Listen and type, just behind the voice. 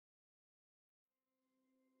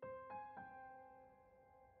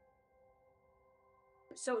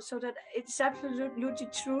so that it's absolutely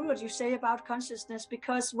true what you say about consciousness,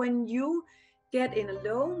 because when you get in a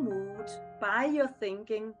low mood by your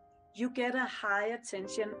thinking, you get a higher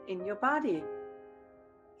tension in your body.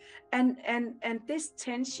 And this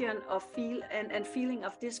tension of feeling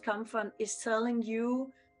of discomfort is telling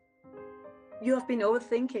you have been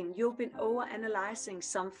overthinking, you've been overanalyzing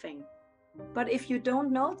something. But if you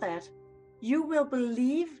don't know that, you will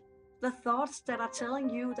believe the thoughts that are telling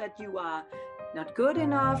you that you are not good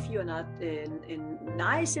enough, you're not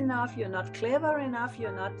nice enough, you're not clever enough,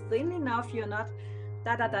 you're not thin enough, you're not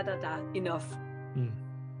enough.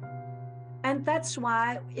 And that's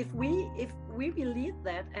why if we believe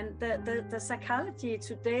that, and the psychology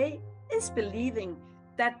today is believing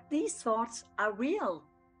that these thoughts are real.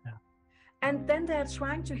 Yeah. And then they're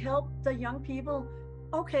trying to help the young people.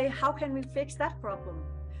 Okay, how can we fix that problem?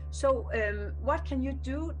 So what can you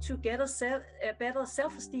do to get a better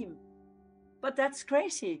self-esteem? But that's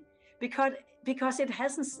crazy, because it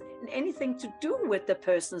hasn't anything to do with the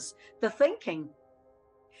thinking.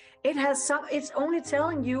 It's only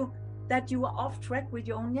telling you that you are off track with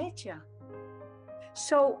your own nature.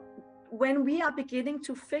 So when we are beginning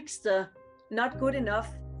to fix the not good enough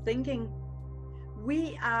thinking,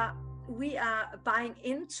 we are buying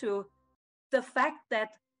into the fact that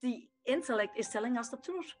the intellect is telling us the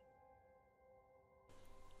truth.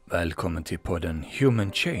 Välkommen till podden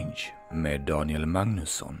Human Change med Daniel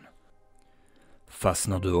Magnusson.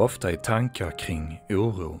 Fastnar du ofta i tankar kring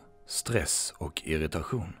oro, stress och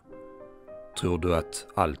irritation? Tror du att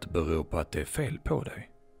allt beror på att det är fel på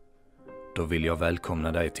dig? Då vill jag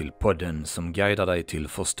välkomna dig till podden som guidar dig till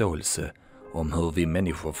förståelse om hur vi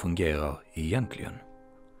människor fungerar egentligen.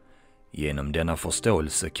 Genom denna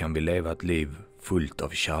förståelse kan vi leva ett liv fullt av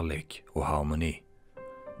kärlek och harmoni.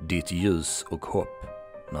 Ditt ljus och hopp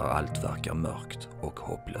när allt verkar mörkt och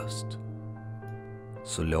hopplöst.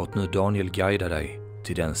 Så låt nu Daniel guida dig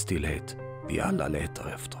till den stillhet vi alla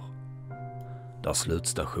letar efter. Där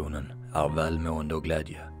slutstationen är välmående och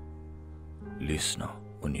glädje. Lyssna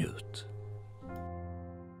och njut.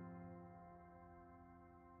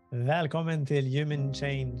 Välkommen till Human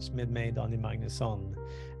Change med mig, Daniel Magnusson.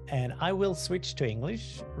 And I will switch to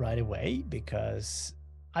English right away because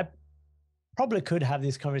I probably could have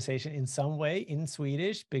this conversation in some way in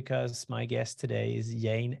Swedish because my guest today is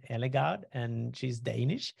Jane Ellegaard and she's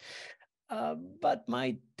Danish. But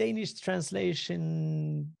my Danish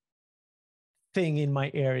translation thing in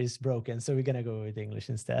my ear is broken, so we're going to go with English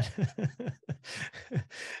instead.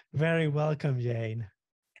 Very welcome, Jane.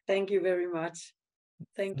 Thank you very much.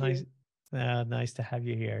 Thank you. Nice to have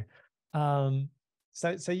you here.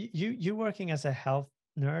 So you're working as a health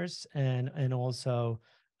nurse and also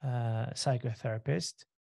psychotherapist.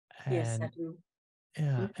 And, yes, I do.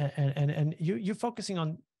 Yeah, and you're focusing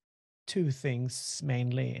on two things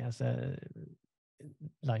mainly as a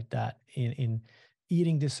like that in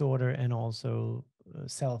eating disorder and also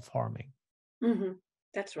self-harming. Mm-hmm.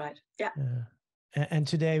 That's right. Yeah. And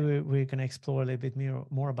today we're going to explore a little bit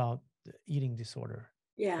more about eating disorder.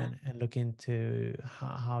 Yeah. And look into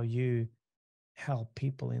how you help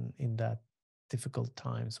people in that difficult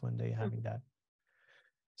times when they're having that.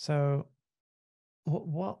 So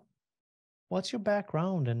what's your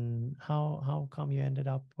background and how come you ended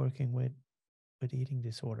up working with eating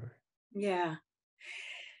disorder? Yeah.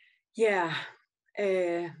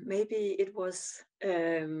 Maybe it was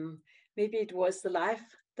the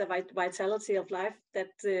life, the vitality of life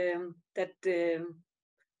that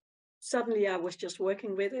suddenly I was just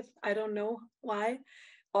working with it. I don't know why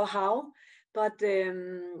or how, but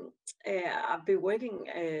I've been working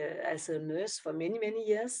as a nurse for many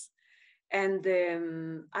years, and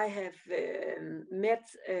I have met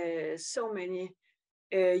so many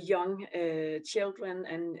young children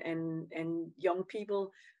and young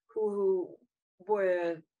people who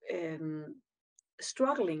were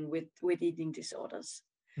struggling with eating disorders.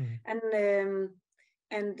 And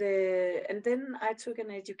then I took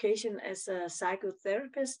an education as a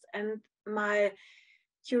psychotherapist, and my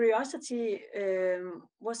curiosity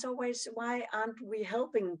was always, why aren't we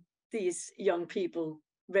helping these young people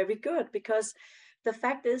very good? Because the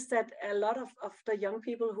fact is that a lot of the young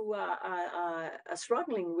people who are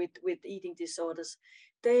struggling with eating disorders,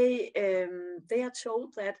 they are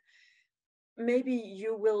told that maybe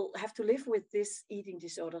you will have to live with this eating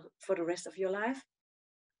disorder for the rest of your life.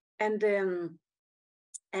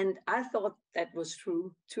 And I thought that was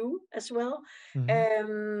true too, as well.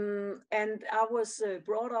 And I was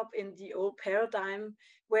brought up in the old paradigm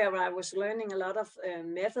where I was learning a lot of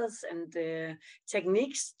methods and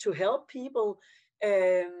techniques to help people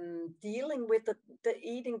dealing with the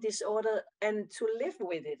eating disorder and to live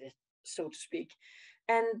with it, so to speak.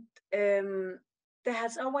 And there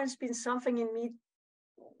has always been something in me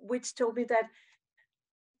which told me that,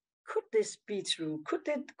 could this be true? Could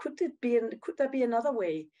there be another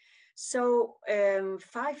way? So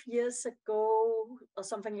 5 years ago or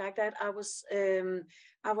something like that, I was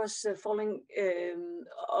falling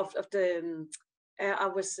of the.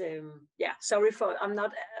 I'm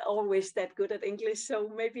not always that good at English, so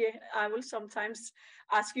maybe I will sometimes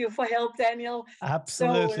ask you for help, Daniel.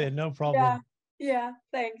 Absolutely, So, no problem. Yeah,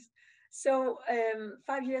 thanks. So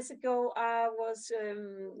 5 years ago, I was,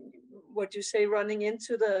 running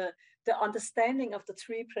into the understanding of the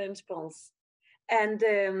three principles, and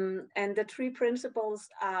the three principles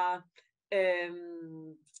are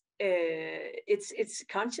it's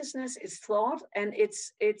consciousness, it's thought, and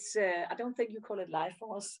it's I don't think you call it life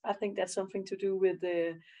force. I think that's something to do with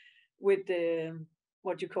the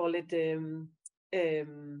what you call it,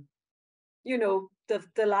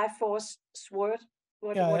 the life force word.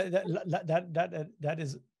 That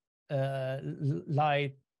is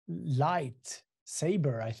light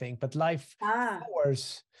saber, I think, but life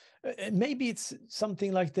force. Maybe it's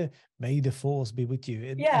something like the "May the Force be with you,"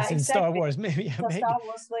 as in exactly. Star Wars. Maybe, Star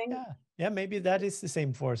Wars thing. Maybe that is the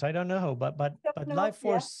same force. I don't know, but life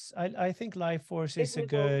force. I think life force is a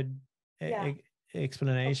good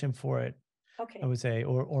explanation for it. Okay. I would say,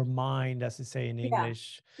 or mind, as they say in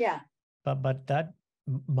English. Yeah. But that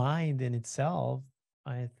mind in itself,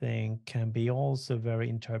 I think, can be also very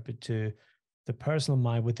interpreted to the personal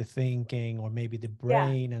mind with the thinking, or maybe the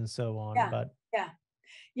brain and so on.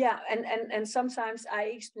 And sometimes I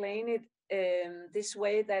explain it this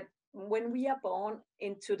way, that when we are born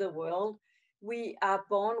into the world, we are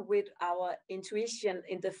born with our intuition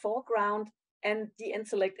in the foreground and the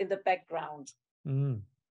intellect in the background. And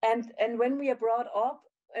when we are brought up,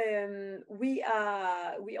 we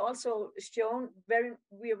also shown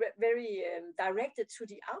we are very directed to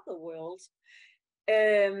the outer world.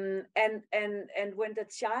 And when the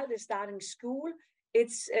child is starting school,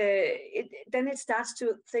 then it starts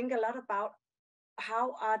to think a lot about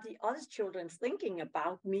how are the other children thinking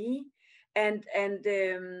about me, and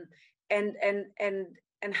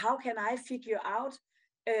how can I figure out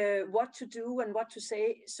what to do and what to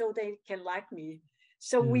say so they can like me.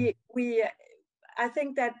 So I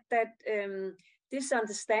think that this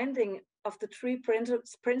understanding of the three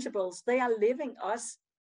principles, they are living us,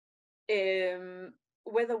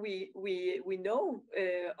 whether we know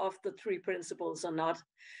of the three principles or not.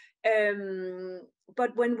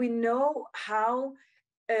 But when we know how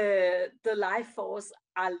the life force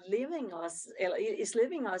is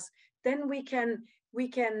living us, then we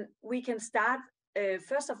can start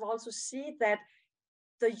first of all to see that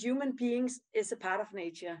the human beings is a part of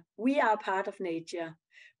nature. We are a part of nature.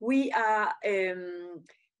 We are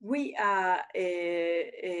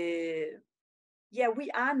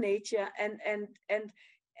nature, and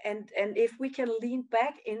if we can lean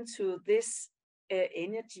back into this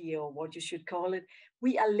energy, or what you should call it,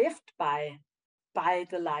 we are lifted by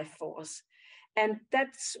the life force, and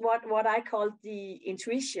that's what I call the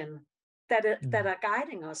intuition that are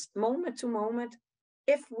guiding us moment to moment,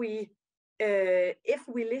 if we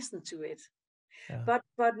listen to it. But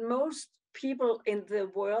most people in the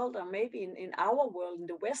world, or maybe in our world, in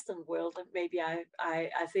the Western world, maybe I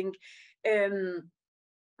think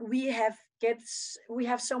we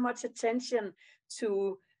have so much attention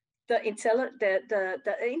to the intellect, and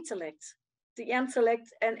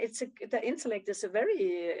the intellect is a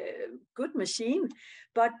very good machine,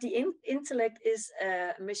 but the intellect is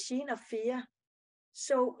a machine of fear.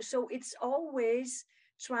 So it's always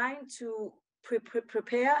trying to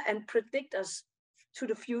prepare and predict us to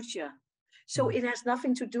the future. So it has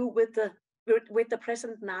nothing to do with the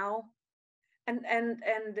present now, and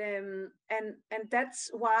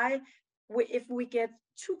that's why if we get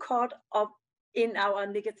too caught up in our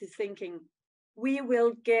negative thinking, we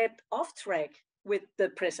will get off track with the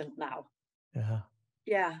present now.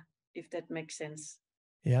 Yeah, if that makes sense.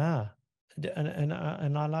 Yeah, and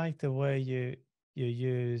I like the way you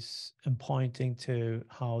use and pointing to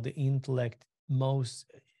how the intellect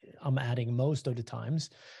I'm adding most of the times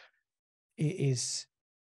is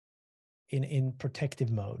in protective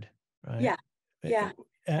mode, right?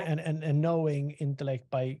 And knowing intellect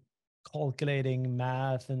by calculating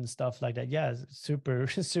math and stuff like that. Yeah, super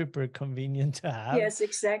convenient to have. Yes,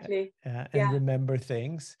 exactly. And remember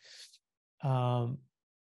things.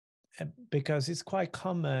 Because it's quite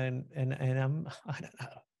common, and I don't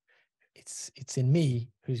know, it's in me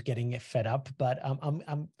who's getting fed up, but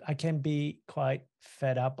I can be quite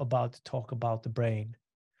fed up about the talk about the brain.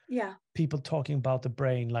 Yeah, people talking about the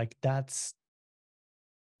brain like that's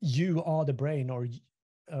you are the brain, or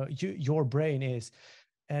your brain is.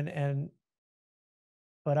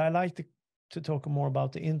 but I like to talk more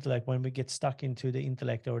about the intellect when we get stuck into the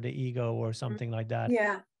intellect or the ego or something like that.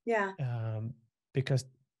 Yeah. Because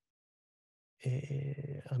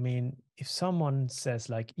I mean, if someone says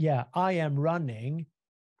like, yeah, I am running,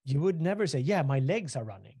 you would never say, yeah, my legs are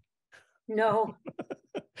running. No,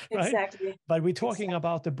 right? exactly. But we're talking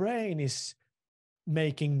about the brain is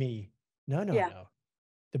making me. No.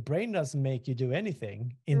 The brain doesn't make you do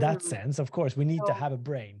anything in that sense. Of course, we need to have a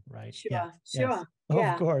brain, right? Sure. Yes, Yeah.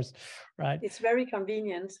 of course, right? It's very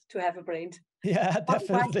convenient to have a brain. Yeah,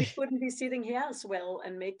 definitely. Otherwise, we couldn't be sitting here as well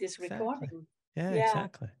and make this recording. Yeah,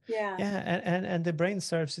 exactly. Yeah. And the brain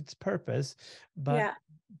serves its purpose, but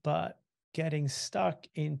getting stuck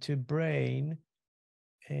into brain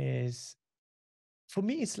is, for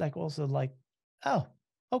me, it's like also like, oh,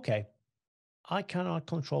 okay, I cannot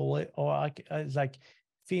control it, or it's like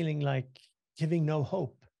feeling like giving no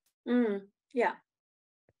hope. Yeah.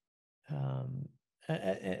 And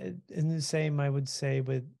the same, I would say,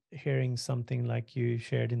 with hearing something like you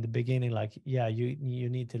shared in the beginning, like, yeah, you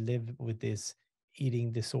need to live with this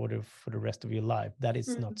eating disorder for the rest of your life. That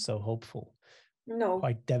is not so hopeful. No.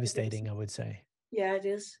 Quite devastating, I would say. Yeah, it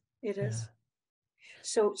is. It is.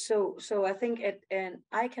 So I think and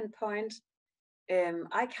I can point.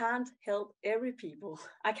 I can't help every people.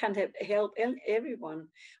 I can't help everyone.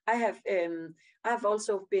 I have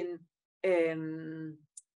also been.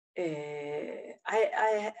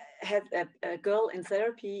 I had a girl in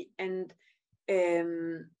therapy, and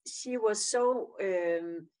she was so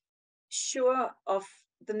sure of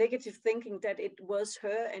the negative thinking that it was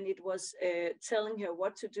her, and it was telling her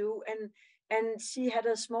what to do, and she had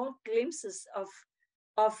a small glimpses of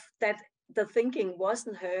that the thinking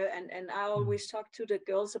wasn't her, and I always talk to the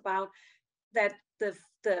girls about that the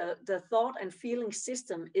thought and feeling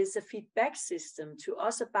system is a feedback system to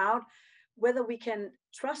us about whether we can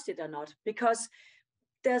trust it or not, because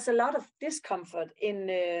there's a lot of discomfort in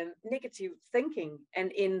negative thinking,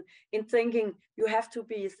 and in thinking you have to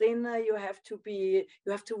be thinner, you have to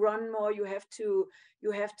run more, you have to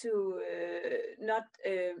not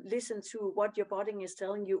listen to what your body is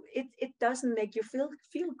telling you. It doesn't make you feel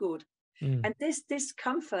good. And this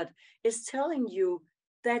discomfort is telling you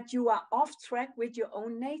that you are off track with your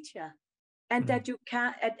own nature, and that you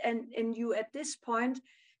can't, and you at this point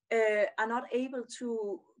are not able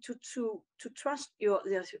to trust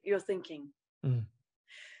your thinking.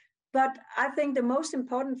 But I think the most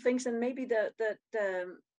important things, and maybe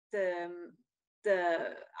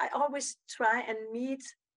I always try and meet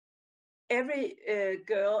every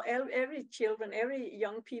girl, every children, every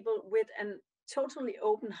young people with an totally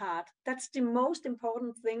open heart. That's the most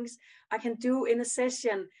important things I can do in a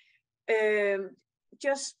session.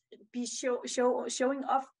 Just be showing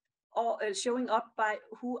off, or showing up by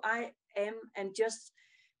who I am, and just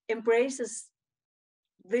embraces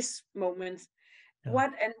this moment,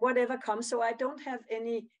 whatever comes. So I don't have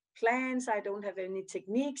any plans, I don't have any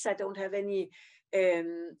techniques, I don't have any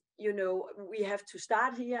we have to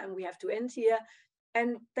start here and we have to end here.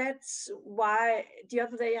 And that's why the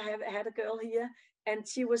other day I had a girl here, and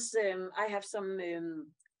she was I have some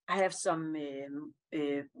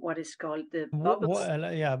what is called the bubbles.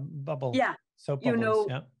 Bubble. Yeah, soap bubbles.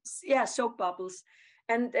 Soap bubbles,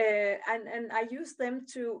 and I use them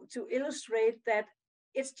to illustrate that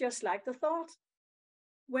it's just like the thought.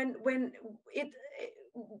 When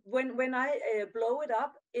I blow it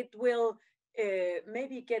up, it will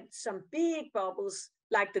maybe get some big bubbles,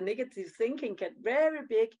 like the negative thinking get very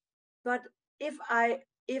big. But if I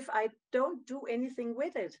don't do anything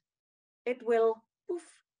with it, it will poof,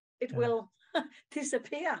 it will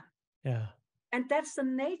disappear. Yeah. And that's the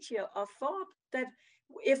nature of thought, that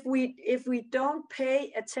if we don't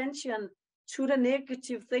pay attention to the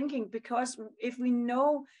negative thinking, because if we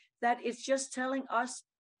know that it's just telling us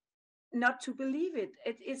not to believe it,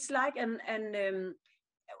 it's like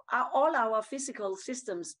all our physical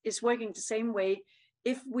systems is working the same way.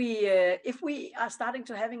 If we are starting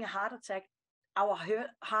to having a heart attack, our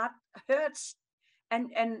heart hurts,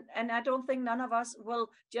 and I don't think none of us will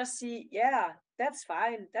just see, yeah, that's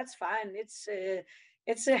fine, it's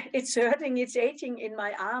hurting, it's aching in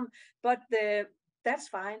my arm, but that's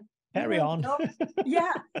fine. Carry on.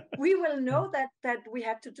 We will know that we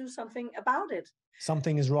have to do something about it.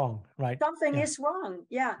 Something is wrong, right? Something is wrong.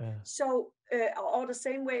 Yeah. So, or the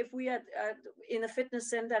same way, if we are in a fitness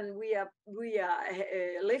center and we are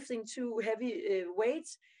lifting too heavy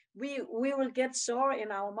weights, we will get sore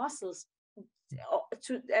in our muscles.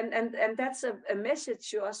 And that's a message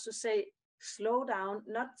to us to say, slow down,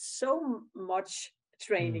 not so much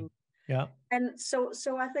training. Yeah. And so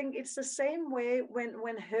I think it's the same way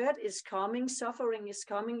when hurt is coming, suffering is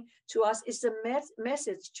coming to us, is a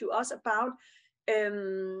message to us about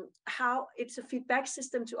how it's a feedback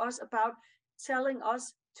system to us about telling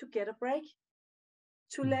us to get a break,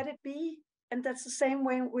 to let it be. And that's the same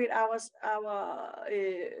way with our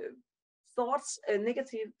thoughts,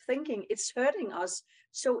 negative thinking. It's hurting us,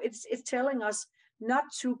 so it's telling us not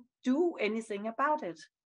to do anything about it.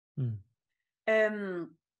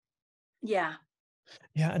 Yeah.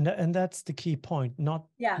 Yeah, and that's the key point, not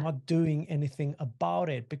doing anything about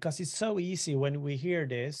it, because it's so easy when we hear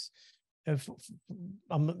this. If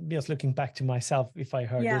I'm just looking back to myself, if I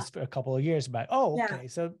heard this a couple of years back, okay,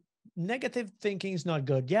 so negative thinking is not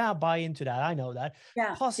good. Yeah, buy into that. I know that.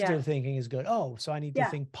 Positive thinking is good. Oh, so I need to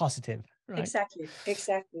think positive, right? Exactly.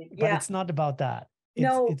 But it's not about that.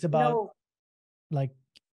 It's about like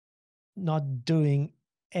not doing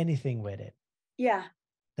anything with it. Yeah.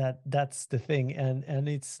 That's the thing, and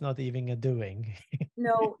it's not even a doing.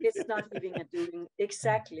 No, it's not even a doing.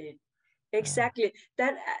 Exactly.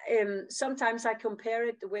 That sometimes I compare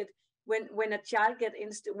it with when a child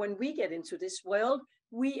when we get into this world,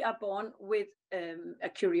 we are born with a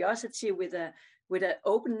curiosity, with an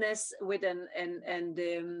openness, with an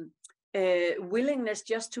willingness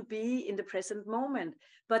just to be in the present moment.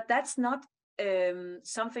 But that's not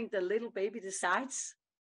something the little baby decides.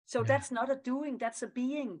 So that's not a doing, that's a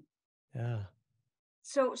being. Yeah.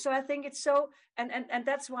 So I think it's so, and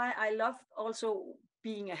that's why I love also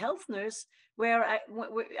being a health nurse, where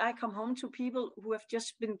I come home to people who have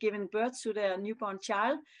just been given birth to their newborn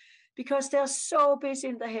child, because they're so busy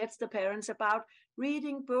in their heads, the parents, about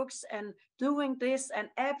reading books and doing this and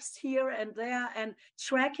apps here and there and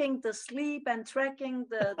tracking the sleep and tracking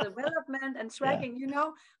the development and tracking,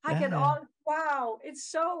 I get all, wow, it's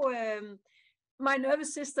so, my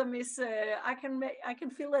nervous system is, I can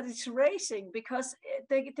feel that it's racing, because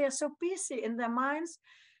they're so busy in their minds.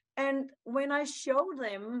 And when I show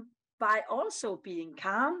them, by also being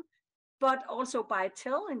calm, but also by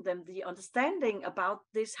telling them the understanding about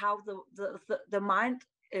this, how the mind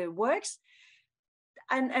works,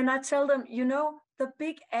 and I tell them, the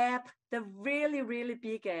big app, the really, really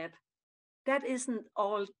big app, that isn't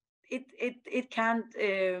all. It can't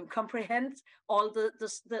comprehend all the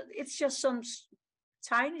it's just some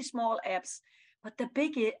tiny small apps, but the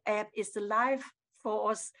big app is the life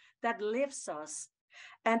force that lifts us.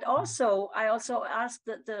 And also, I also asked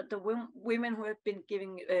the women who have been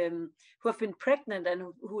who have been pregnant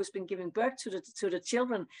and who has been giving birth to the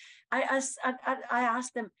children. I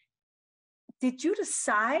asked them, did you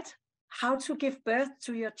decide how to give birth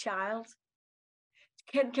to your child?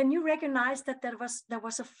 Can you recognize that there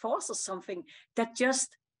was a force or something that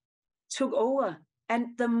just took over?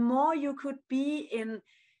 And the more you could you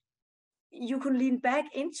could lean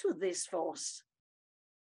back into this force,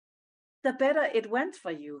 the better it went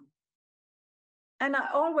for you. And I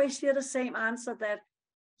always hear the same answer, that,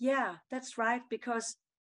 yeah, that's right, because,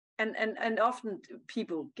 and often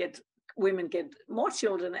women get more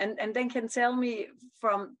children, and then can tell me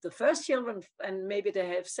from the first children, and maybe they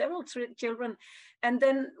have several children. And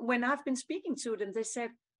then when I've been speaking to them, they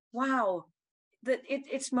said, wow, that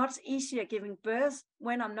it's much easier giving birth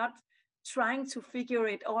when I'm not trying to figure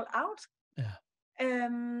it all out. Yeah.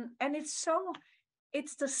 And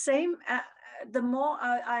it's the same. The more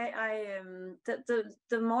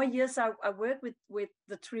the more years I work with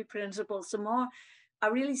the 3 principles, the more I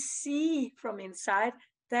really see from inside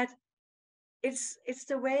that it's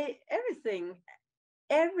the way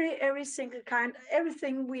every single kind,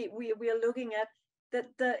 everything we are looking at,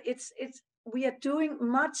 that we are doing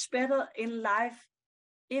much better in life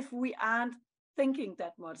if we aren't thinking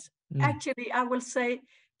that much. Actually, I will say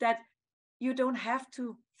that you don't have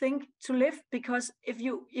to think to live, because if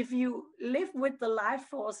you live with the life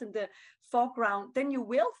force in the foreground, then you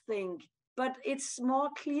will think, but it's more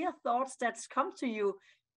clear thoughts that come to you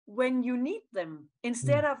when you need them,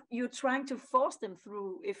 instead of you trying to force them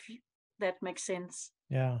through, if that makes sense.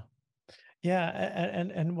 Yeah.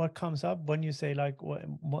 And what comes up when you say, like,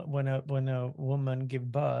 when a woman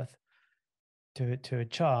give birth to a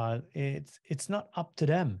child, it's not up to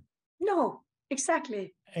them. No,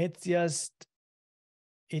 exactly. It's just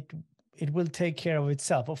it will take care of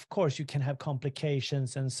itself. Of course, you can have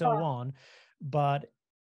complications and so on, but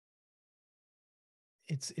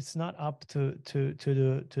it's not up to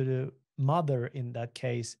the mother in that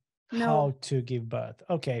case how to give birth.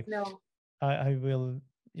 Okay, no, I will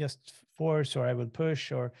just force, or I will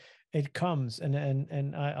push, or it comes.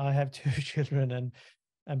 And I have 2 children, and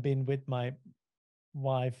I've been with my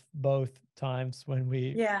wife both times when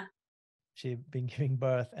she'd been giving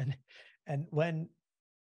birth, and when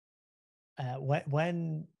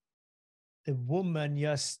when the woman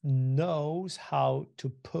just knows how to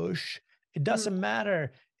push, it doesn't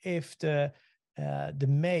matter if the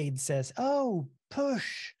maid says, "Oh,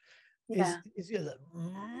 push." Yeah. It's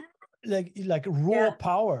like raw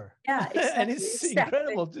power. Yeah, exactly. And it's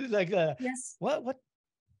incredible. Like, yes. What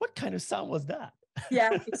kind of sound was that?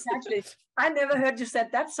 Yeah, exactly. I never heard you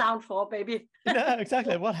said that sound for, baby. No,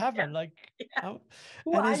 exactly. What happened? Like, Who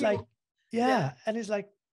and are it's you? like, and it's like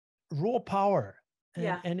raw power,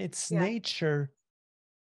 and it's nature.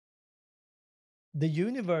 The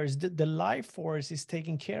universe, the life force is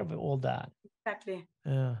taking care of all that. Exactly.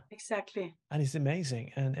 Exactly. And it's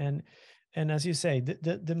amazing. And as you say,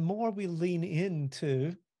 the more we lean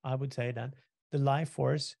into, I would say that the life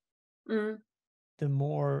force, the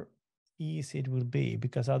more easy it will be,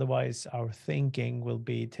 because otherwise our thinking will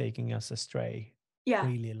be taking us astray,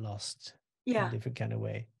 really lost in a different kind of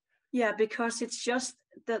way. Yeah, because it's just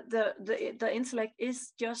the intellect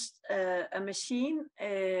is just a machine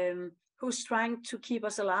who's trying to keep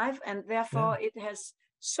us alive, and therefore it has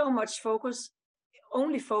so much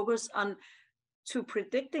only focus on to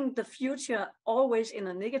predicting the future, always in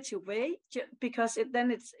a negative way, because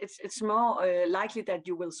then it's more likely that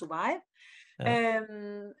you will survive.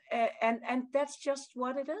 And that's just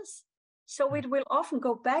what it is. So it will often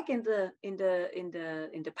go back in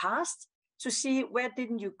the past to see where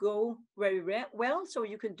didn't you go very well, so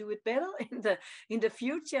you can do it better in the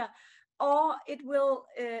future, or it will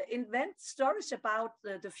invent stories about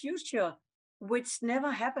the future, which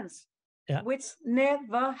never happens.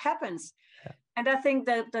 And I think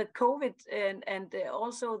that the COVID and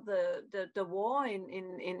also the war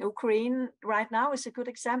in Ukraine right now is a good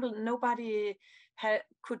example. Nobody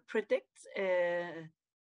could predict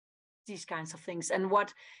these kinds of things and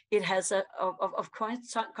what it has of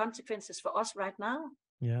consequences for us right now.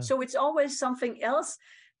 So it's always something else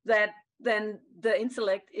that then the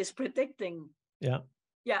intellect is predicting.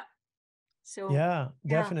 So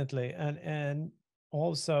definitely. And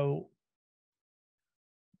also,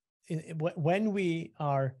 when we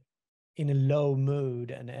are in a low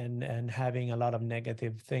mood and having a lot of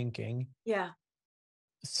negative thinking,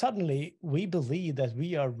 suddenly we believe that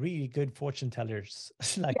we are really good fortune tellers.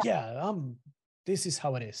 Like, this is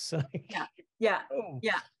how it is.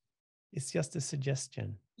 It's just a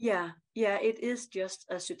suggestion. It is just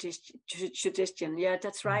a suggestion. Yeah,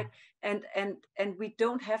 that's right. And we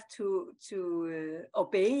don't have to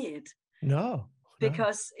obey it. No,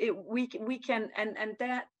 because we can and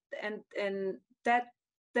that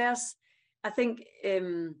there's, I think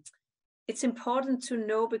it's important to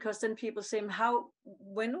know, because then people say,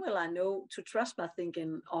 when will I know to trust my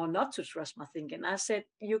thinking or not to trust my thinking? I said,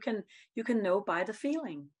 you can know by the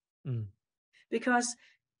feeling. Because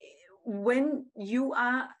when you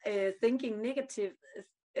are thinking negative,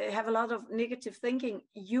 have a lot of negative thinking,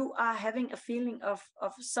 you are having a feeling of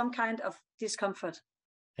some kind of discomfort.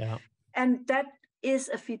 And that is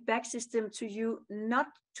a feedback system to you not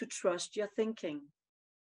to trust your thinking.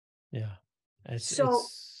 It's so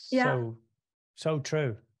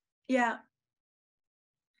true.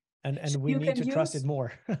 And so we need to trust it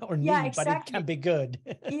more, or exactly. But it can be good.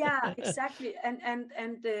 Exactly. And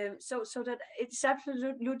so that it's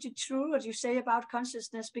absolutely true what you say about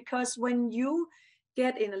consciousness, because when you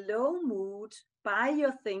get in a low mood by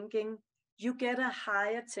your thinking, you get a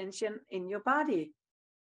higher tension in your body.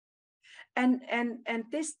 And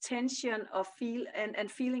this tension of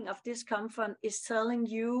feeling of discomfort is telling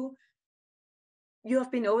you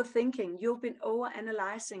have been overthinking, you've been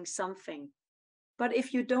overanalyzing something. But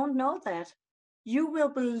if you don't know that, you will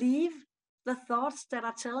believe the thoughts that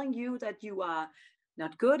are telling you that you are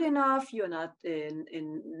not good enough, you're not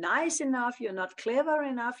nice enough, you're not clever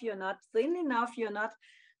enough, you're not thin enough, you're not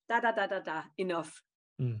enough.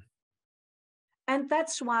 And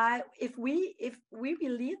that's why if we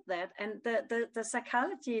believe that, and the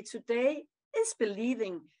psychology today is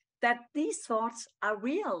believing that these thoughts are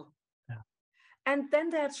real. And then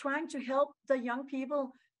they're trying to help the young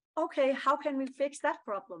people. Okay, how can we fix that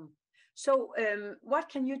problem? So what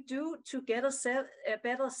can you do to get a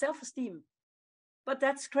better self-esteem? But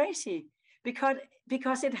that's crazy,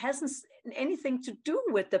 because it hasn't anything to do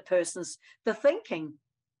with the thinking.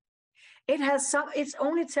 It's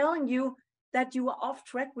only telling you that you are off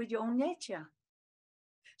track with your own nature.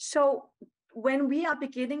 So when we are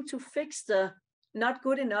beginning to fix the not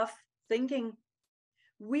good enough thinking,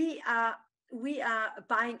 we are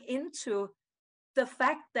buying into the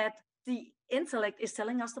fact that the intellect is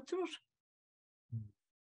telling us the truth.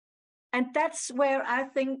 And that's where I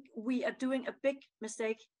think we are doing a big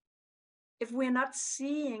mistake, if we're not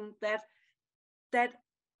seeing that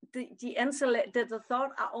the intellect, the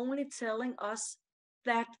thought are only telling us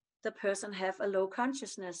that the person have a low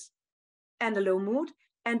consciousness and a low mood,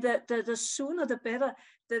 and the sooner the better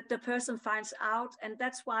the person finds out. And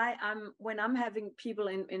that's why when I'm having people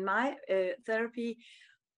in my therapy,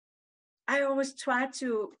 I always try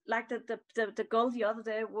to, like the girl the other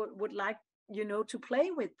day would like, to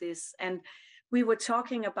play with this. And we were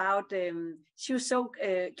talking about, she was so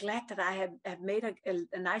glad that I have made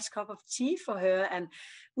a nice cup of tea for her. And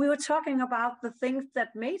we were talking about the things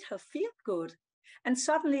that made her feel good. And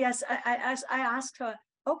suddenly, as I asked her,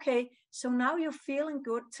 okay, so now you're feeling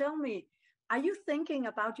good. Tell me, are you thinking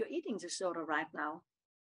about your eating disorder right now?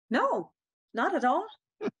 No, not at all.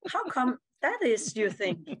 How come that is, you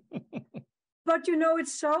think? But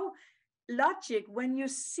it's so logic when you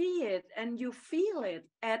see it and you feel it,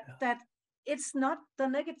 that it's not the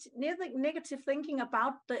negative thinking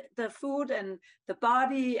about the food and the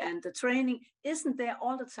body and the training isn't there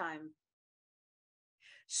all the time.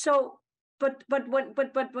 So, but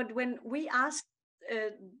when we ask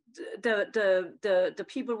the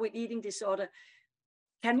people with eating disorder,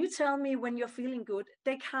 can you tell me when you're feeling good?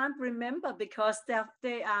 They can't remember because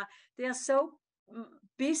they are so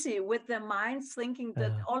busy with their minds thinking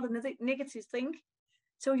that all the negative thing.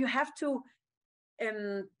 So you have to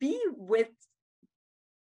be with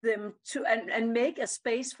them and make a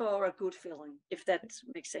space for a good feeling, if that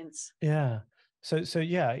makes sense. Yeah. So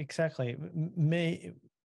yeah, exactly.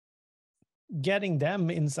 Getting them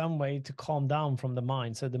in some way to calm down from the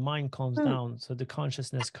mind, so the mind calms down, so the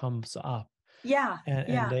consciousness comes up. Yeah.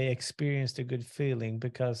 And they experience the good feeling,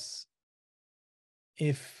 because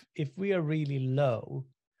if we are really low,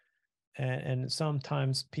 and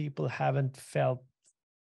sometimes people haven't felt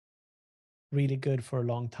really good for a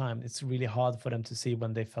long time, it's really hard for them to see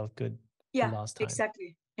when they felt good the last time.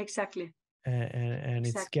 Exactly. And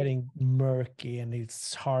it's getting murky, and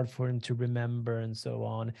it's hard for them to remember, and so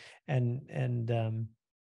on. And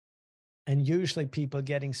usually people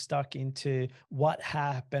getting stuck into what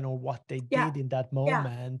happened or what they did in that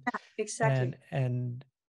moment. Yeah, exactly.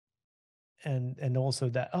 And also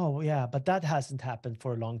that, but that hasn't happened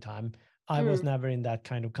for a long time. I was never in that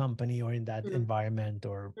kind of company or in that environment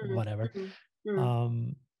or whatever.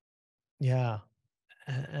 And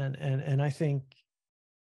I think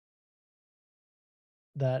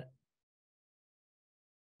that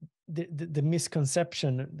the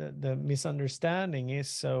misconception, the misunderstanding is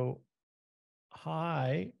so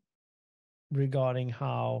high regarding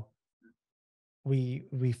how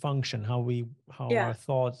we function, how our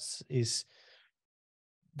thoughts is,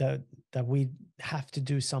 that we have to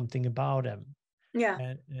do something about them.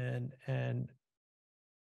 And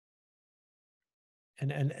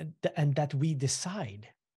that we decide.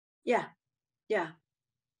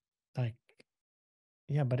 Like,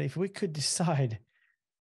 but if we could decide,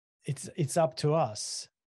 it's up to us,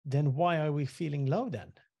 then why are we feeling low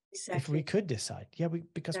then? Exactly. If we could decide,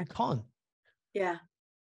 because we can't. We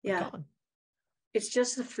can't. It's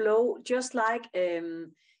just the flow, just like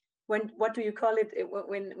when, what do you call it,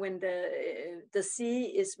 when the sea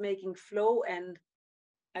is making flow, and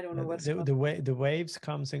I don't know what's the waves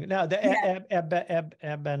comes in. No, the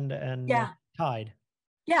ebb and tide.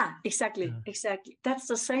 Yeah, exactly. That's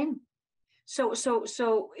the same. So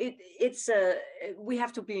it's we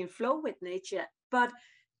have to be in flow with nature. But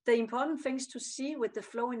the important things to see with the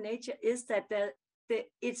flow in nature is that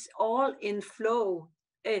it's all in flow.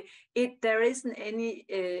 There isn't any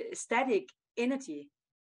static energy.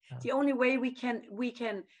 The only way we can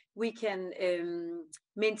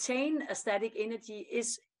maintain a static energy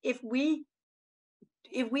is if we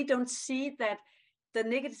don't see that the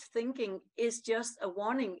negative thinking is just a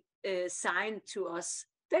warning sign to us.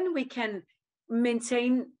 Then we can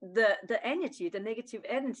maintain the energy, the negative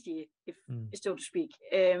energy, if so to speak.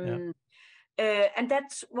 And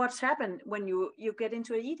that's what's happened when you get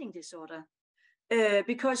into an eating disorder,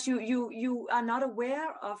 because you are not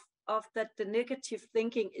aware of that the negative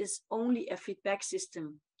thinking is only a feedback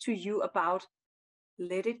system to you about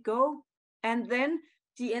let it go. And then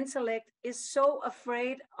the intellect is so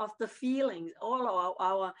afraid of the feelings, all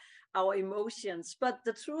our emotions. But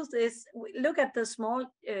the truth is, look at the small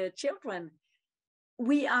children.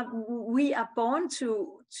 We are born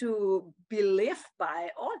to be lived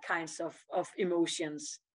by all kinds of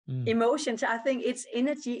emotions. Emotions, I think it's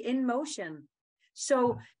energy in motion.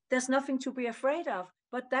 So there's nothing to be afraid of,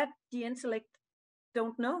 but that the intellect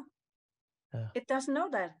don't know. It doesn't know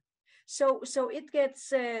that. So it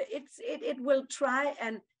gets it will try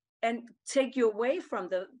and take you away from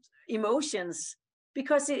the emotions,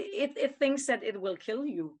 because it thinks that it will kill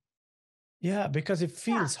you. Yeah, because it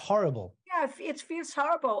feels horrible. yeah, it feels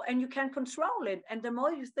horrible, and you can control it. And the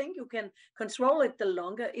more you think you can control it, the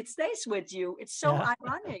longer it stays with you. It's so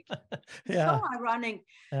ironic. It's so ironic.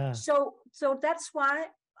 Yeah. So that's why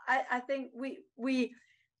I think we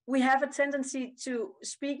have a tendency to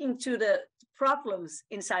speaking to the problems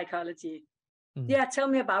in psychology. Yeah, tell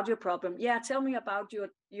me about your problem. Yeah, tell me about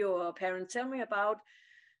your parent. Tell me about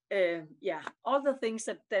all the things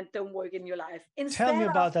that don't work in your life. Instead tell me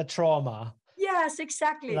about that trauma. Yes,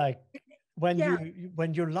 exactly. Like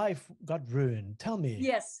when your life got ruined. Tell me.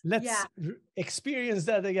 Yes. Let's experience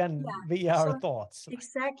that again via our thoughts.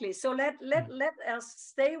 Exactly. So let us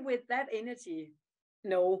stay with that energy.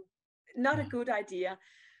 No, not a good idea.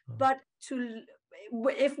 But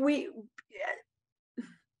if we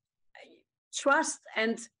trust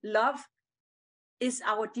and love is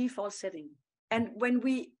our default setting, and when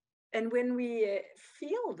we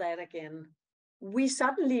feel that again, we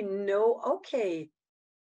suddenly know, okay,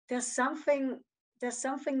 there's something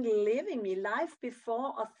living me. Life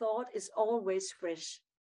before a thought is always fresh.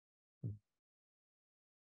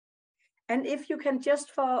 And if you can just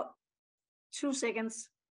for 2 seconds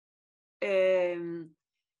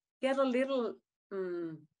get a little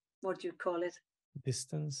what do you call it,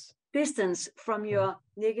 distance from your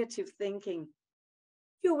negative thinking,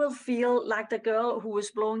 you will feel like the girl who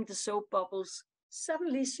was blowing the soap bubbles.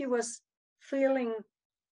 Suddenly she was feeling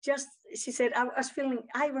she said,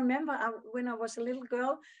 I remember when I was a little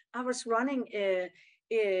girl, I was running and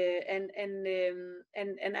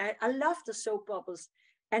I loved the soap bubbles.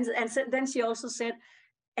 And then she also said,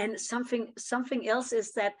 and something else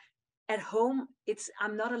is that at home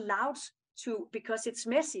I'm not allowed to because it's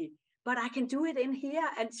messy, but I can do it in here.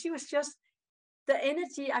 And she was just, the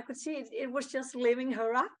energy, I could see it was just lifting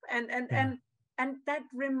her up, and that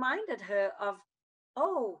reminded her of,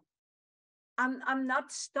 oh, I'm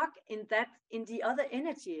not stuck in the other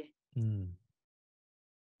energy.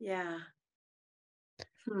 Yeah.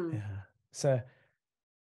 Yeah. So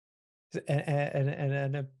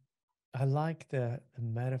and I like the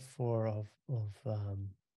metaphor of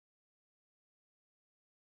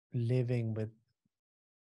living with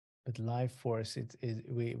life force.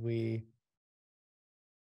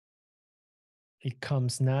 It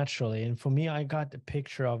comes naturally. And for me, I got the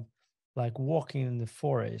picture of like walking in the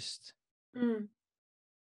forest.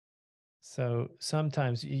 So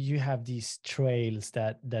sometimes you have these trails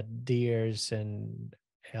that deers and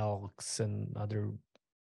elks and other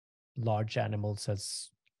large animals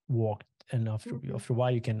has walked, and after a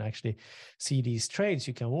while you can actually see these trails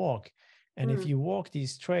you can walk. And if you walk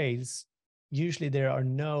these trails, usually there are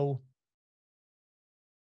no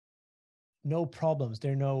problems.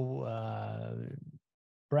 There are no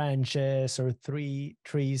branches or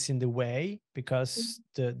trees in the way, because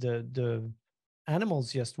the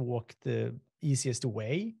animals just walk the easiest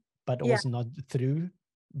way, but also not through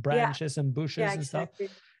branches and bushes and stuff.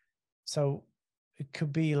 So it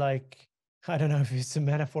could be like, I don't know if it's a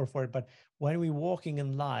metaphor for it, but when we're walking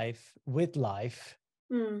in life with life,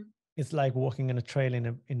 it's like walking on a trail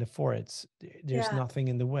in the forest. There's nothing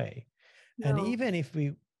in the way. No. And even if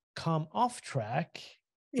we come off track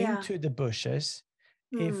into the bushes,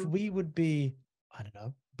 if we would be, I don't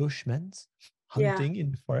know, bushmen hunting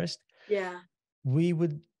in the forest, we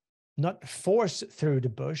would not force through the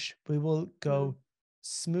bush. We will go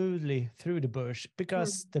smoothly through the bush,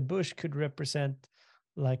 because the bush could represent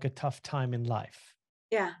like a tough time in life.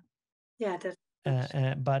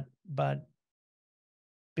 But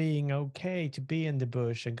being okay to be in the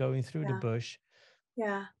bush and going through the bush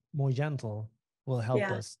more gentle will help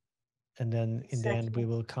us, and then in the end we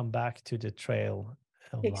will come back to the trail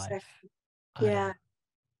of life.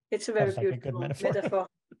 It's a very beautiful metaphor.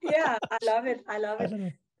 I love it.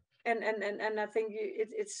 And I think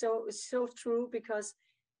it's so true, because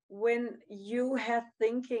when you have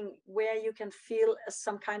thinking where you can feel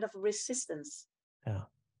some kind of resistance,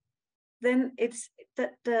 then it's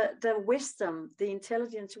the wisdom, the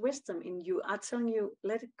intelligence wisdom in you are telling you,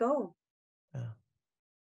 let it go.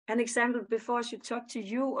 An example, before she talked to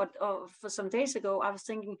you or for some days ago, I was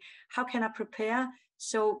thinking, how can I prepare?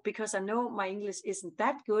 So, because I know my English isn't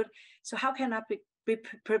that good, so how can I be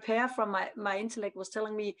prepare from my intellect was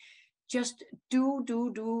telling me, just do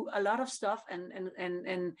a lot of stuff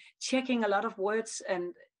and checking a lot of words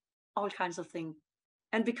and all kinds of things.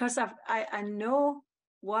 And because I know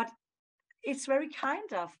what, it's very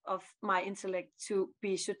kind of my intellect to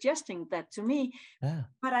be suggesting that to me,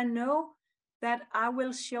 but I know that I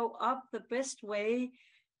will show up the best way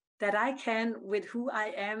that I can with who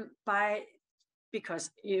I am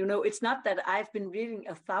because, it's not that I've been reading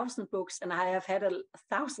 1,000 books and I have had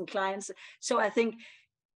 1,000 clients. So I think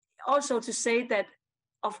also to say that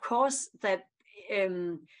of course, that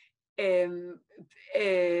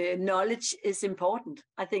knowledge is important.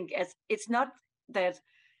 I think it's not that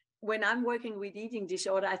when I'm working with eating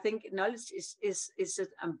disorder, I think knowledge is an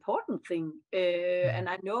important thing. And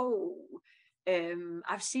I know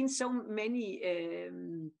I've seen so many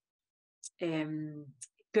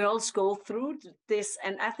girls go through this,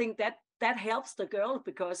 and I think that helps the girl,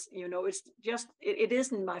 because it's just it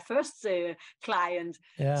isn't my first client.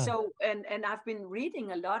 So and I've been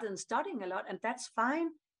reading a lot and studying a lot, and that's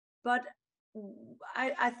fine. But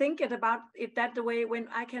I think about it that the way when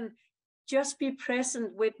I can just be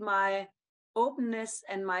present with my openness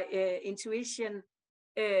and my intuition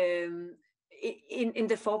in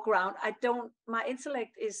the foreground. My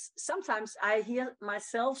intellect is, sometimes I hear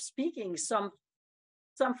myself speaking,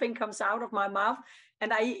 something comes out of my mouth,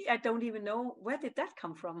 and I don't even know, where did that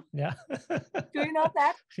come from? Yeah. Do you know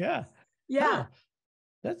that? Yeah. Yeah.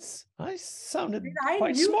 Oh, I sounded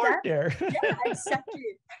quite smart there. Yeah,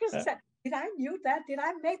 exactly. Did I knew that? Did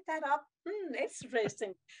I make that up?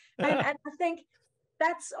 Interesting. And I think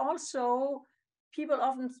that's also, people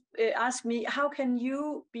often ask me, how can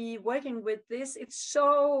you be working with this? It's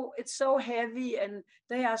so heavy, and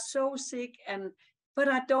they are so sick, but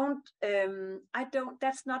I don't,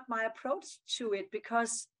 that's not my approach to it,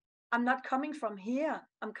 because I'm not coming from here.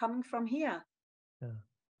 I'm coming from here. Yeah.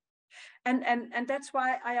 And that's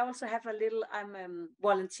why I also have I'm a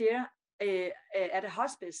volunteer at a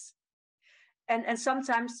hospice. And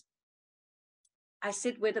sometimes I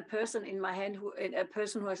sit with a person in my hand, a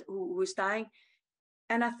person who is dying,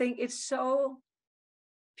 and I think it's so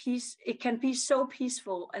it can be so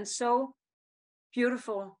peaceful and so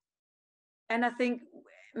beautiful. And I think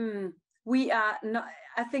we are not.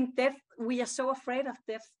 I think death. We are so afraid of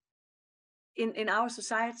death in our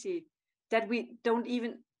society that we don't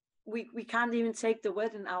even we can't even take the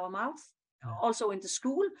word in our mouth. Also in the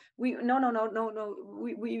school, we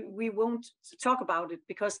won't talk about it,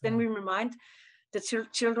 because then we remind the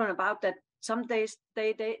children about that some days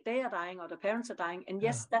they are dying, or the parents are dying, and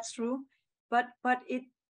yes, that's true. But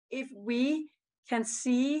if we can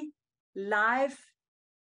see life,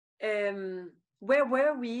 where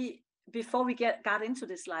were we before we got into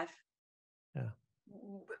this life? Yeah.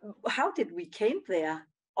 How did we came there?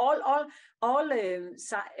 All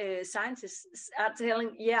scientists are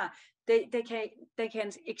telling, they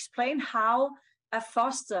can explain how a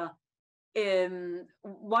foster,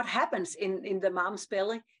 what happens in the mom's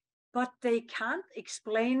belly, but they can't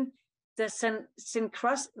explain the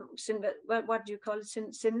what do you call it?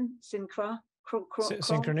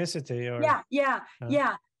 Synchronicity, or yeah.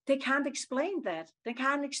 They can't explain that. They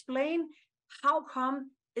can't explain how come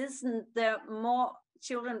isn't there more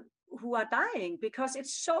children who are dying, because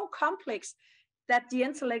it's so complex that the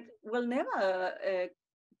intellect will never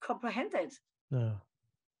comprehend it. No.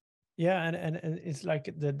 Yeah, and it's like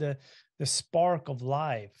the spark of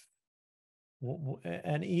life,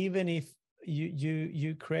 and even if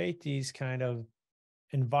you create these kind of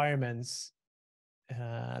environments,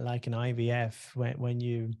 like an IVF, when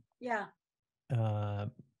you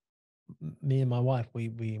me and my wife, we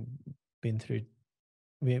been through,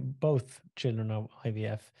 we both children of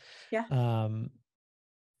IVF.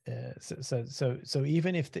 So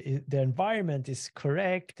even if the environment is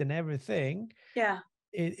correct and everything,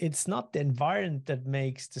 it's not the environment that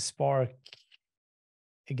makes the spark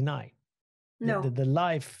ignite. No, the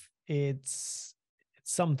life, it's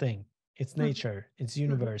something, it's nature, it's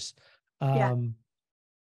universe.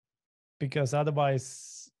 Because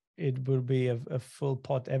otherwise it will be a full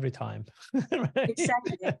pot every time. Right?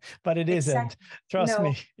 Exactly. But it isn't. Trust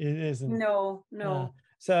me, it isn't. No.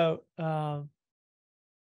 So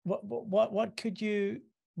what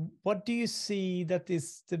do you see that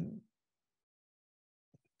is the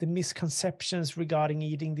misconceptions regarding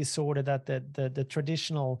eating disorder, that the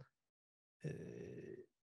traditional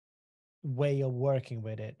way of working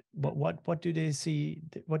with it? What do they see?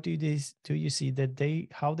 What do you see that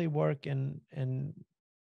how they work, and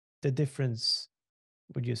the difference,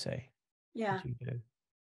 would you say? Yeah. You do?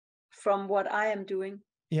 From what I am doing.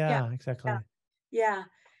 Yeah, exactly. Yeah.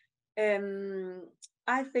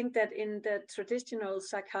 I think that in the traditional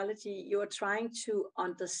psychology, you are trying to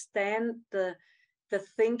understand the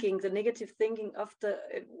thinking, the negative thinking of the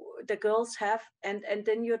girls have, and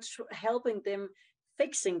then you're helping them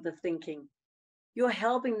fixing the thinking. You're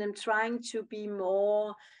helping them trying to be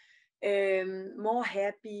more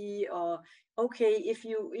happy, or okay, if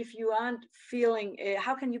you aren't feeling,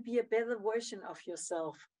 how can you be a better version of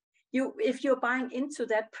yourself? If you're buying into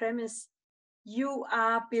that premise, you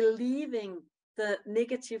are believing the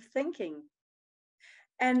negative thinking,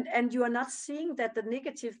 and you are not seeing that the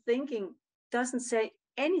negative thinking doesn't say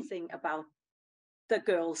anything about the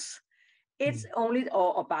girls. It's only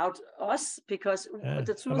or about us, because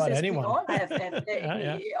the truth is anyone. we all have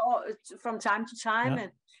from time to time Yeah.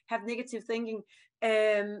 and have negative thinking.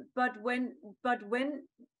 But when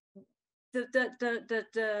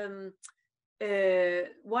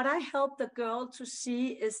what I help the girl to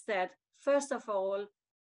see is that, first of all,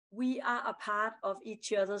 we are a part of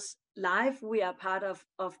each other's life. We are part of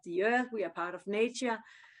the earth. We are part of nature,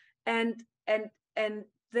 and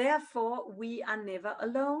therefore we are never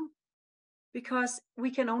alone, because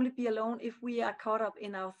we can only be alone if we are caught up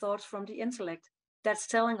in our thoughts from the intellect that's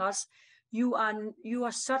telling us you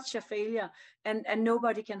are such a failure, and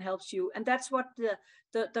nobody can help you. And that's what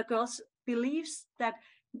the girls believes, that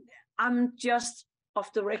I'm just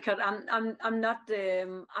off the record. I'm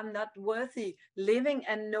not worthy living,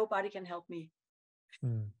 and nobody can help me.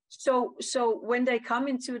 So when they come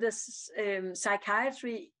into this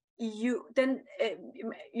psychiatry, you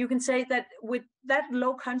can say that with that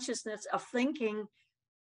low consciousness of thinking,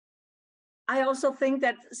 I also think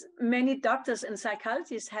that many doctors and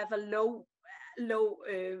psychologists have a low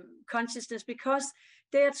consciousness, because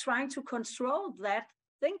they are trying to control that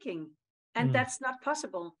thinking, and that's not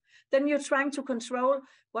possible. Then you're trying to control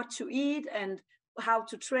what to eat and how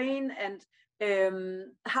to train, and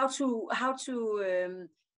how to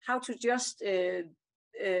just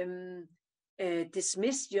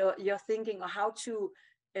dismiss your thinking, or how to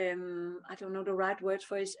I don't know the right word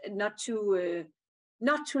for it, not to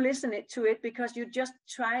listen to it, because you just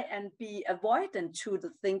try and be avoidant to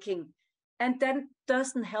the thinking, and that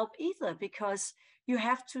doesn't help either, because you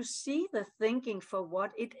have to see the thinking for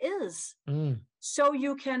what it is. So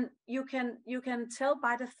you can tell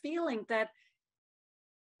by the feeling that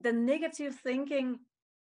the negative thinking,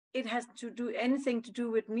 it has to do anything to do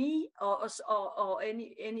with me or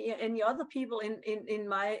any other people in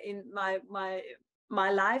my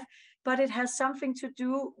life, but it has something to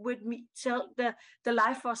do with me. The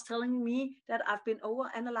life was telling me that I've been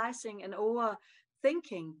over-analyzing and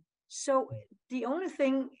overthinking. So the only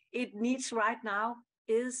thing it needs right now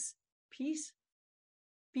is peace.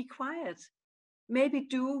 Be quiet. Maybe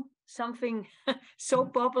do something,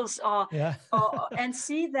 soap bubbles, or and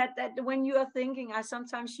see that when you are thinking, I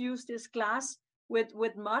sometimes use this glass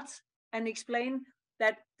with mud and explain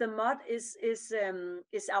that the mud is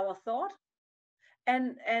our thought,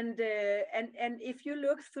 and if you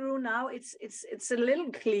look through now, it's a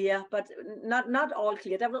little clear, but not all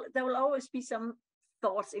clear. There will always be some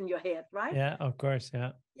thoughts in your head, right? Yeah, of course.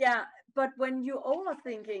 Yeah, but when you're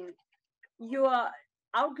overthinking, your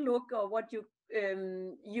outlook, or what you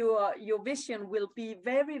your vision will be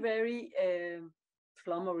very, very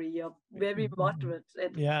flummery, or very moderate.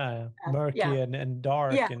 Murky and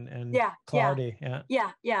dark and cloudy.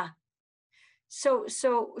 Yeah. So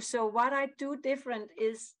what I do different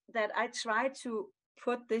is that I try to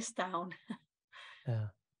put this down.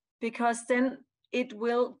 Because then it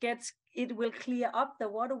will clear up. The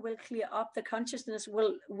water will clear up. The consciousness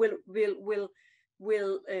will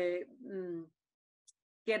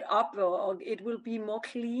get up, or it will be more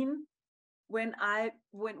clean when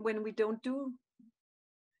we don't do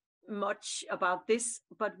much about this,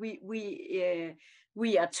 but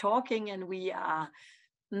we are talking, and we are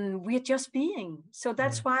just being. So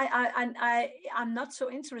that's why I'm not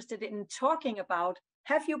so interested in talking about,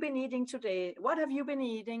 have you been eating today? What have you been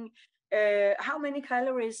eating? How many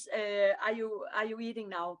calories are you eating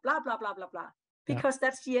now? Blah blah blah blah blah. Because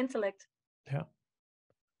that's the intellect. Yeah.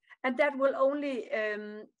 And that will only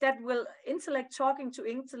intellect talking to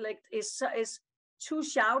intellect is two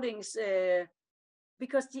shoutings,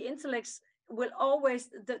 because the intellects will always,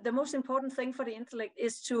 the most important thing for the intellect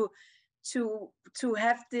is to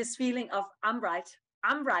have this feeling of I'm right,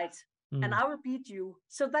 and I will beat you.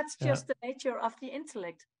 So that's just the nature of the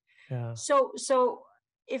intellect. So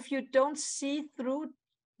if you don't see through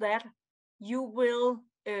that, you will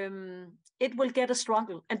it will get a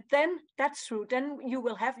struggle, and then that's true. Then you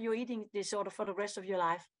will have your eating disorder for the rest of your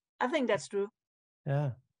life. I think that's true.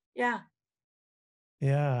 Yeah.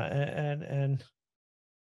 And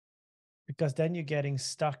because then you're getting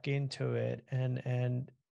stuck into it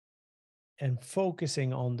and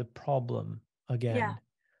focusing on the problem again.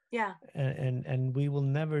 And we will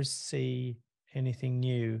never see anything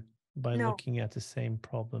new by looking at the same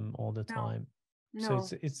problem all the time. So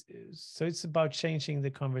it's about changing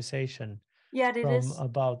the conversation. From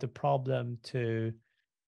about the problem to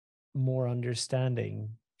more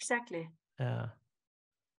understanding. Exactly. Yeah.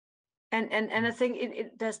 And I think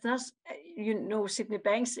it does not, Sydney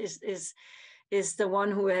Banks is is the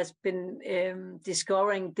one who has been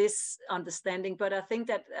discovering this understanding. But I think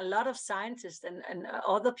that a lot of scientists and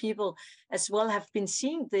other people as well have been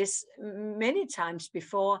seeing this many times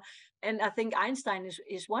before. And I think Einstein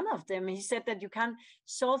is one of them. He said that you can't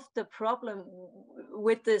solve the problem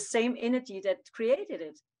with the same energy that created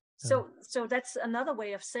it. So that's another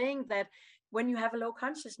way of saying that when you have a low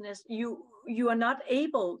consciousness, you are not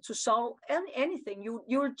able to solve anything.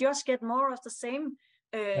 You'll just get more of the same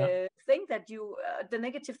thing that you the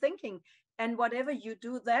negative thinking, and whatever you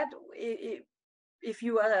do that, if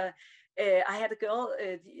you are I had a girl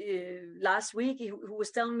last week who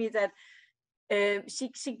was telling me that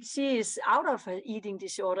she is out of her eating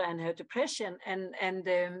disorder and her depression, and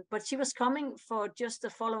but she was coming for just a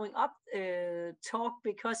following up talk,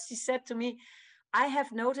 because she said to me, I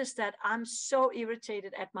have noticed that I'm so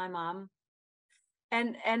irritated at my mom.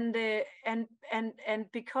 And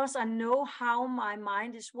because I know how my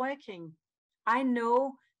mind is working, I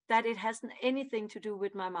know that it hasn't anything to do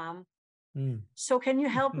with my mom. So can you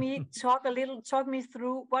help me talk me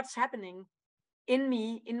through what's happening in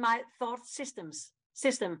me, in my thought system?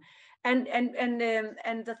 And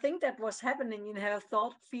the thing that was happening in her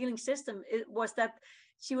thought feeling system, it was that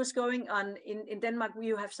she was going on in Denmark. We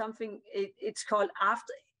have something, it's called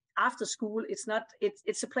after school.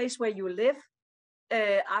 It's a place where you live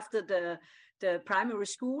after the primary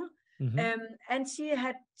school. And she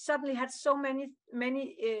had suddenly had so many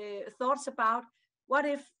thoughts about, what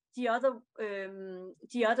if the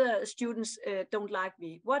other students don't like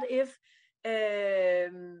me? What if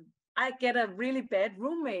I get a really bad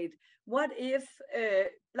roommate? What if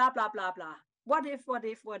blah blah blah blah? What if?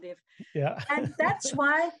 Yeah. And that's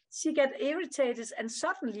why she got irritated, and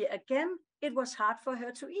suddenly again it was hard for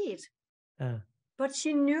her to eat. But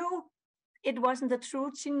she knew it wasn't the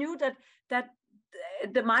truth. She knew that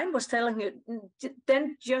the mind was telling her,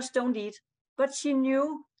 then just don't eat. But she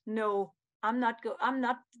knew, no, I'm not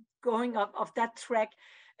going off that track,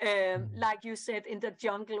 like you said, in the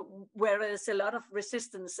jungle, where there's a lot of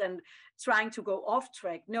resistance and trying to go off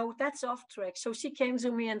track. No, that's off track. So she came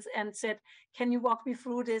to me and said, can you walk me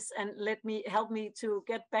through this and help me to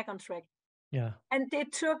get back on track? Yeah. And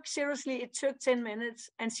it took 10 minutes,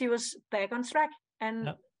 and she was back on track.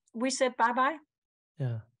 And we said bye-bye.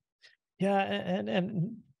 Yeah. Yeah.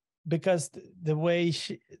 And because the way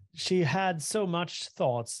she had so much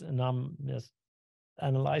thoughts, and I'm just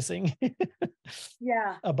analyzing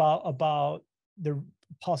about the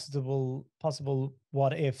possible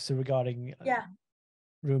what ifs regarding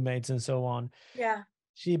roommates and so on. Yeah.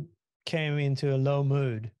 She came into a low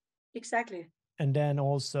mood. Exactly. And then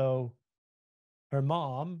also her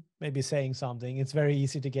mom maybe saying something. It's very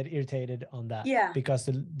easy to get irritated on that. Yeah. Because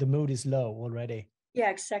the mood is low already. Yeah,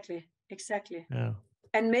 exactly. Yeah.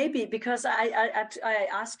 And maybe because I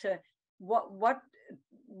asked her,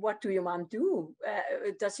 what do your mom do?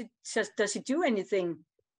 Does she do anything,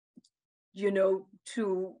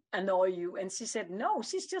 to annoy you? And she said, no,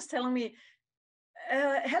 she's just telling me,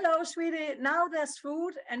 hello, sweetie, now there's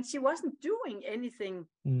food. And she wasn't doing anything.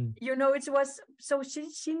 It was, so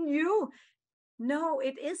she knew, no,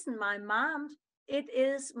 it isn't my mom. It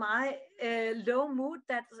is my low mood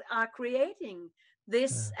that are creating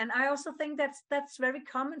this. And I also think that's very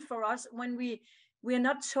common for us when we are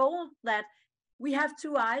not told that we have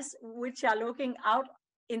two eyes which are looking out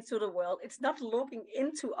into the world. It's not looking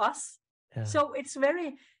into us. Yeah. So it's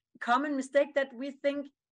very common mistake that we think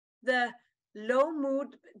the low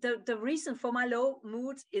mood, the reason for my low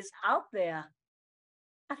mood is out there.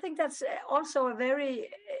 I think that's also a very,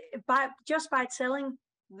 just by telling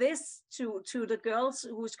this to the girls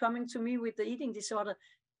who's coming to me with the eating disorder,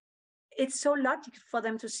 it's so logical for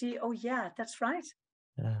them to see, oh yeah, that's right.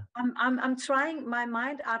 Yeah. I'm trying, my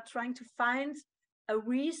mind are trying to find a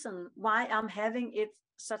reason why I'm having it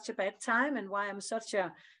such a bad time and why I'm such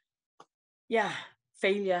a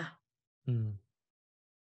failure.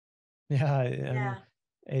 Yeah.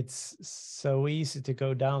 It's so easy to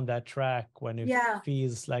go down that track when it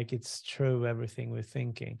feels like it's true, everything we're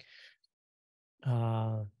thinking.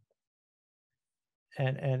 And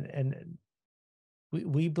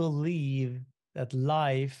we believe that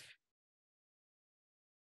life,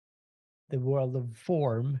 the world of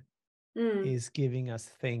form, is giving us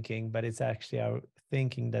thinking, but it's actually our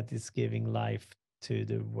thinking that is giving life to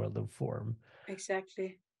the world of form.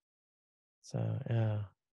 Exactly. So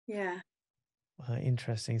yeah.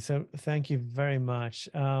 Interesting. So thank you very much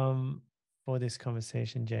for this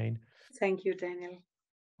conversation, Jane. Thank you, Daniel.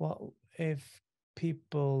 Well, if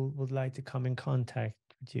people would like to come in contact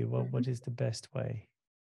with you, what is the best way?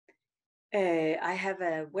 I have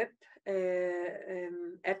a web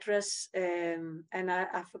address, and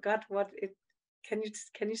I forgot what Can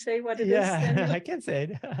you say what it is? Yeah, I can say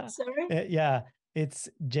it. Sorry. Yeah, it's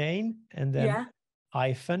Jane and then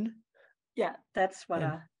hyphen. Yeah, that's what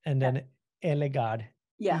and then Ellegaard.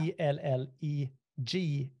 Yeah. Ellegaard.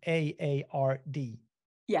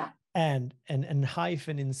 Yeah. And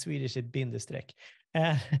hyphen in Swedish is bindestreck.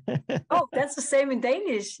 Oh, that's the same in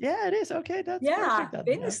Danish. Yeah, it is. Okay, that's perfect.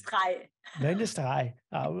 Bindestreg. Bindestreg.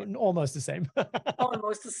 Almost the same.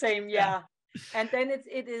 Almost the same, yeah. And then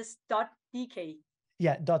it is .dk.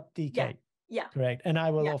 Yeah, .dk. Yeah. Correct. And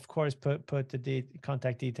I will of course put the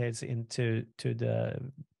contact details into the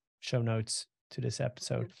show notes to this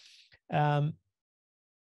episode. Do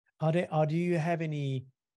you have any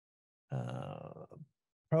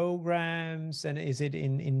programs, and is it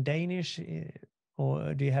in Danish,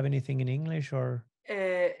 or do you have anything in English, or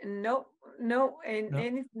no, not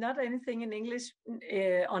anything in English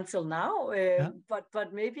until now,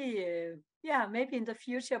 but maybe maybe in the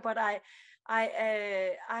future. But I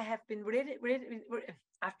have been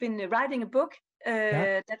I've been writing a book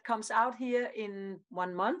that comes out here in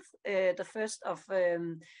 1 month, the 1st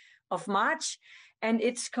of March, and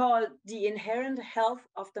it's called The Inherent Health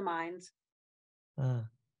of the Mind.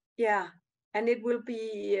 Yeah, and it will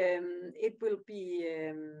be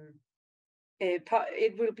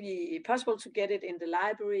possible to get it in the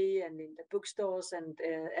library and in the bookstores and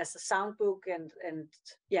as a sound book and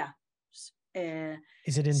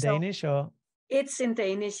is it in Danish or? It's in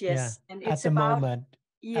Danish, yes. Yeah. And it's at the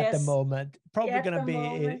moment, probably going to be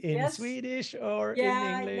in Swedish or in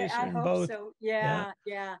English, I in hope both. So. Yeah.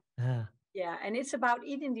 And it's about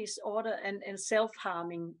eating disorder and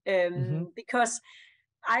self-harming, because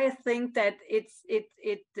I think that it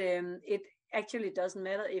actually doesn't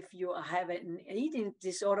matter if you have an eating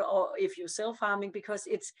disorder or if you're self-harming, because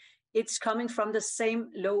it's coming from the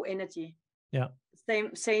same low energy,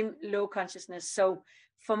 same low consciousness. So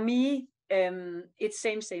for me, it's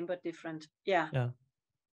same but different. Yeah.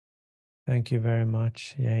 Thank you very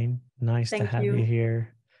much, Jane. Nice to have you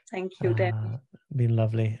here. Thank you, Danny. Been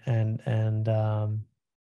lovely, and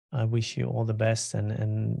I wish you all the best,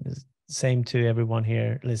 and same to everyone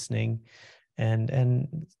here listening,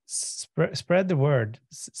 and spread the word.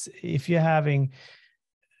 If you're having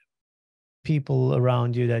people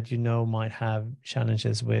around you that you know might have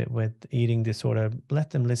challenges with eating disorder,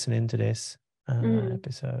 let them listen into this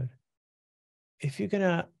episode. If you're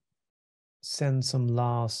gonna send some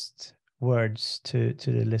last words to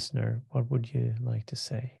the listener, what would you like to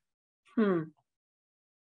say?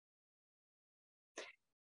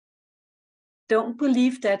 Don't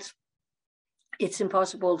believe that it's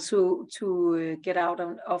impossible to get out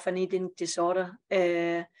of an eating disorder.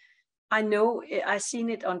 I know I've seen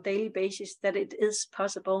it on daily basis that it is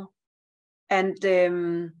possible, and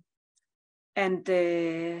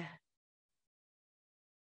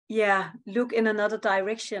look in another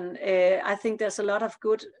direction. I think there's a lot of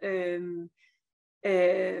good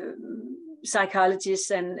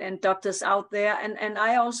psychologists and doctors out there, and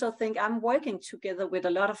I also think I'm working together with a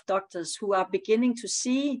lot of doctors who are beginning to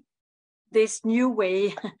see this new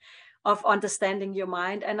way of understanding your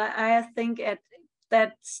mind. And I think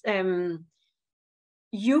that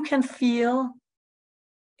you can feel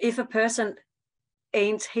if a person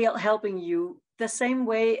ain't helping you the same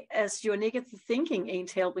way as your negative thinking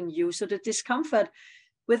ain't helping you. So the discomfort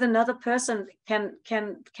with another person can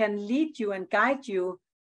lead you and guide you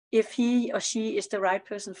if he or she is the right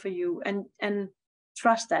person for you, and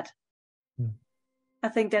trust that. I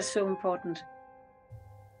think that's so important.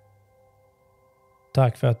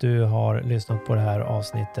 Tack för att du har lyssnat på det här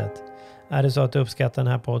avsnittet. Är det så att du uppskattar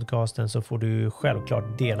den här podcasten, så får du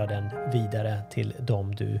självklart dela den vidare till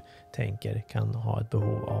dem du tänker kan ha ett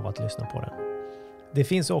behov av att lyssna på den. Det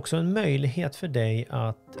finns också en möjlighet för dig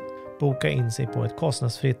att boka in sig på ett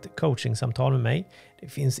kostnadsfritt coachingsamtal med mig. Det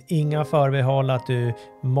finns inga förbehåll att du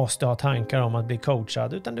måste ha tankar om att bli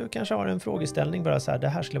coachad, utan du kanske har en frågeställning bara så här: det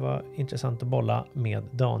här skulle vara intressant att bolla med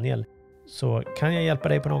Daniel. Så kan jag hjälpa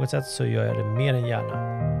dig på något sätt, så gör jag det mer än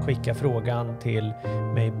gärna. Skicka frågan till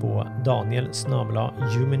mig på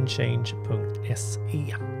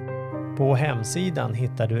daniel@humanchange.se. På hemsidan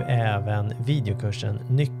hittar du även videokursen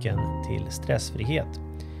Nyckeln till stressfrihet.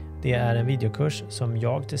 Det är en videokurs som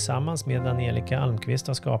jag tillsammans med Angelica Almqvist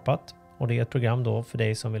har skapat, och det är ett program då för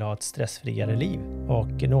dig som vill ha ett stressfriare liv.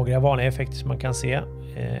 Och några vanliga effekter som man kan se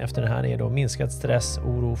efter den här är då minskad stress,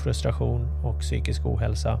 oro, frustration och psykisk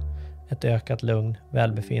ohälsa, ett ökat lugn,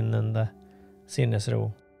 välbefinnande,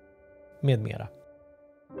 sinnesro med mera.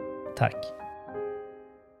 Tack!